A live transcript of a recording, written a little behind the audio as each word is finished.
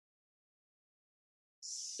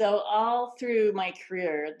So all through my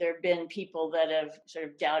career, there have been people that have sort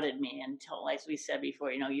of doubted me and told, as we said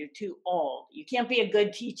before, you're too old. You can't be a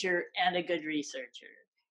good teacher and a good researcher.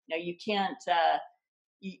 You can't.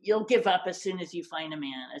 You'll give up as soon as you find a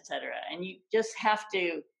man, etc. And you just have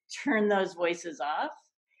to turn those voices off.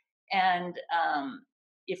 And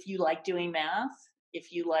if you like doing math,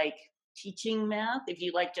 if you like teaching math, if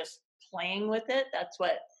you like just playing with it, that's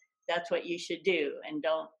what you should do. And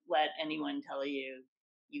don't let anyone tell you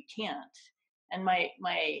you can't. And my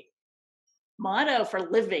motto for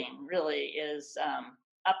living really is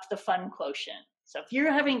up the fun quotient. So if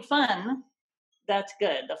you're having fun, that's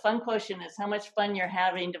good. The fun quotient is how much fun you're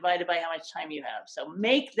having divided by how much time you have. So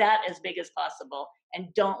make that as big as possible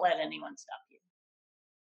and don't let anyone stop you.